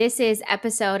This is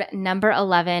episode number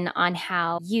 11 on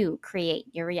how you create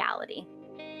your reality.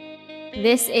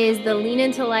 This is the Lean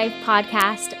Into Life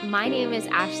podcast. My name is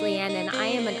Ashley Ann, and I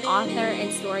am an author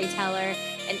and storyteller.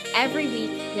 And every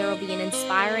week, there will be an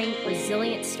inspiring,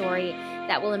 resilient story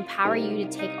that will empower you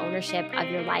to take ownership of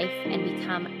your life and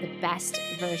become the best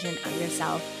version of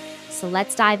yourself. So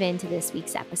let's dive into this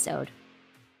week's episode.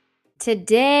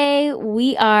 Today,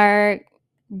 we are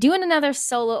doing another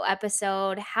solo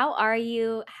episode. How are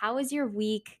you? How was your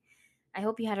week? I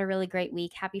hope you had a really great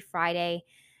week. Happy Friday.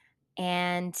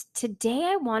 And today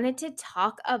I wanted to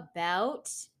talk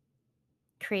about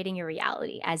creating your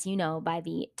reality, as you know, by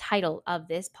the title of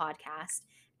this podcast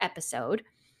episode.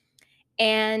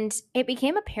 And it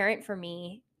became apparent for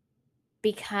me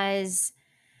because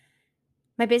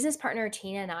my business partner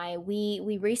Tina and I,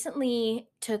 we recently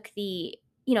took the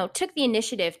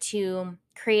initiative to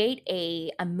create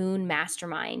a moon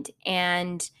mastermind,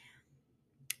 and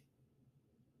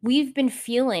we've been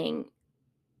feeling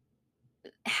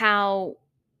how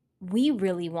we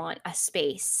really want a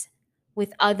space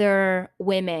with other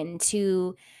women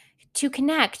to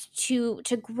connect, to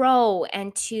grow,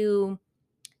 and to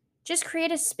just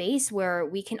create a space where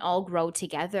we can all grow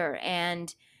together.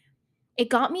 And it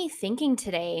got me thinking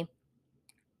today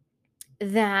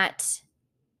that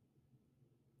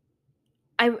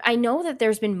I know that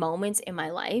there's been moments in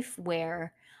my life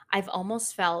where I've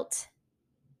almost felt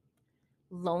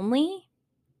lonely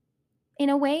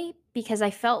in a way because I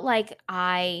felt like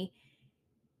I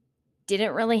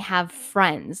didn't really have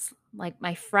friends. Like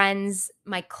my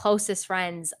closest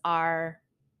friends are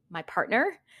my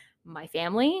partner, my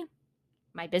family,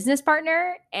 my business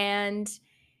partner, and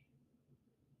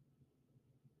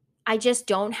I just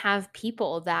don't have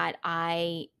people that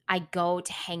I go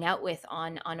to hang out with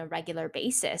on a regular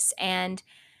basis. And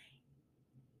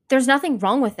there's nothing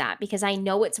wrong with that because I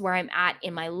know it's where I'm at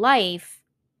in my life,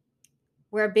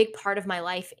 where a big part of my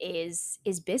life is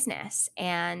business,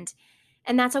 and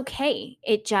that's okay.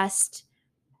 It just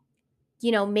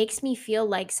makes me feel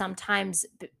like sometimes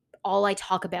all I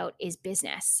talk about is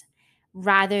business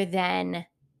rather than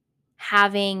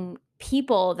having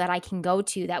people that I can go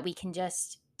to that we can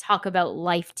just talk about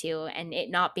life to, and it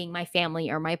not being my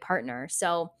family or my partner.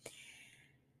 So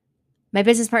my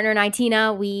business partner and I,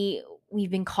 Tina, we've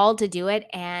been called to do it,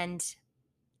 and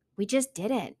we just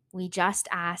did it. We just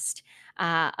asked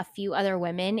a few other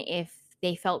women if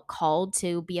they felt called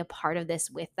to be a part of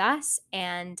this with us.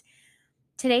 And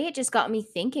today it just got me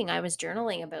thinking. I was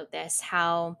journaling about this,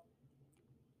 how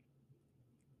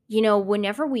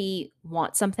whenever we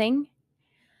want something,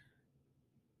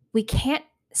 we can't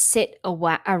sit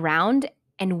around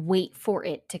and wait for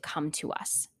it to come to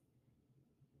us.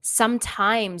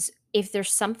 Sometimes, if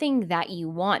there's something that you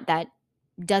want that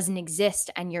doesn't exist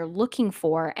and you're looking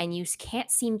for and you can't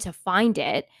seem to find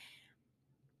it,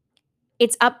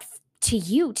 it's up to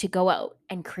you to go out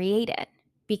and create it.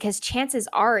 Because chances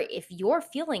are, if you're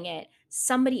feeling it,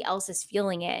 somebody else is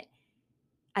feeling it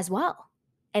as well.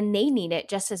 And they need it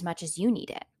just as much as you need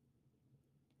it.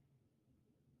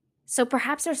 So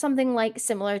perhaps there's something like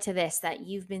similar to this that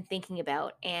you've been thinking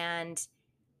about. And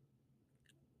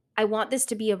I want this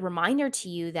to be a reminder to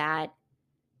you that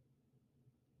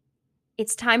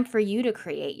it's time for you to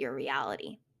create your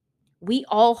reality. We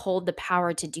all hold the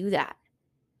power to do that.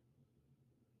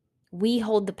 We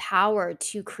hold the power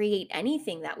to create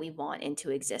anything that we want into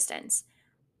existence.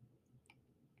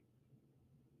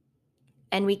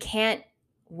 And we can't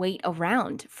wait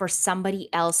around for somebody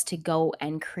else to go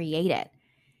and create it.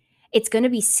 It's going to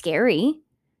be scary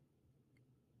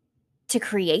to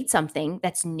create something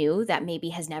that's new that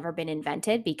maybe has never been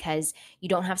invented because you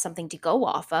don't have something to go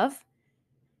off of.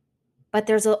 But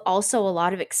there's also a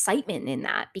lot of excitement in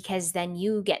that because then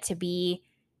you get to be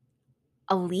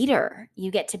a leader.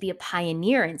 You get to be a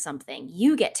pioneer in something.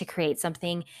 You get to create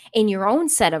something in your own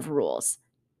set of rules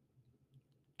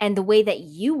and the way that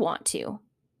you want to.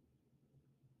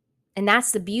 And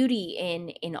that's the beauty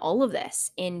in all of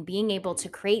this, in being able to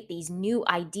create these new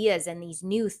ideas and these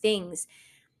new things.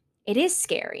 It is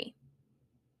scary.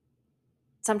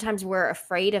 Sometimes we're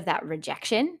afraid of that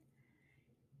rejection.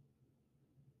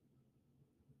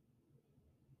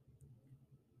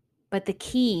 But the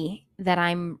key that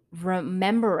I'm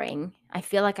remembering, I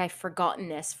feel like I've forgotten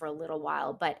this for a little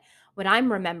while, but what I'm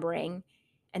remembering,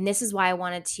 and this is why I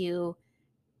wanted to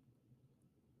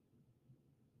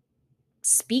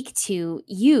speak to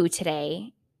you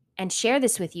today and share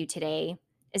this with you today,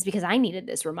 is because I needed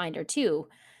this reminder too.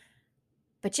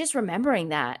 But just remembering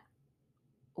that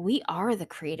we are the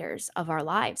creators of our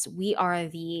lives, we are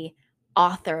the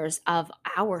authors of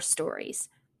our stories.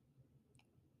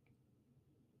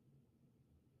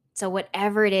 So,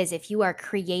 whatever it is, if you are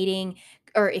creating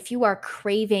or if you are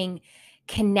craving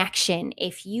connection,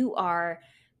 if you are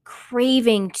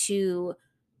craving to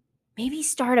maybe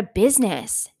start a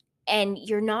business and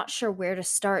you're not sure where to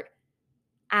start,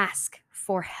 ask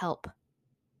for help.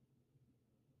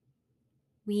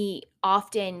 We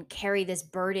often carry this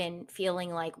burden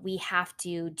feeling like we have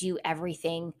to do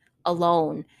everything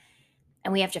alone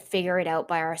and we have to figure it out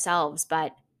by ourselves,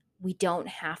 but we don't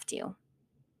have to.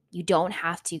 You don't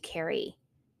have to carry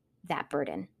that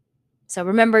burden. So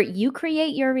remember, you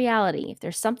create your reality. If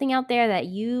there's something out there that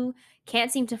you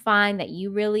can't seem to find that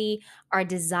you really are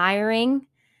desiring,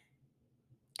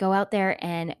 go out there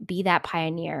and be that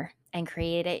pioneer and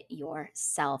create it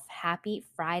yourself. Happy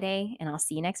Friday, and I'll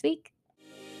see you next week.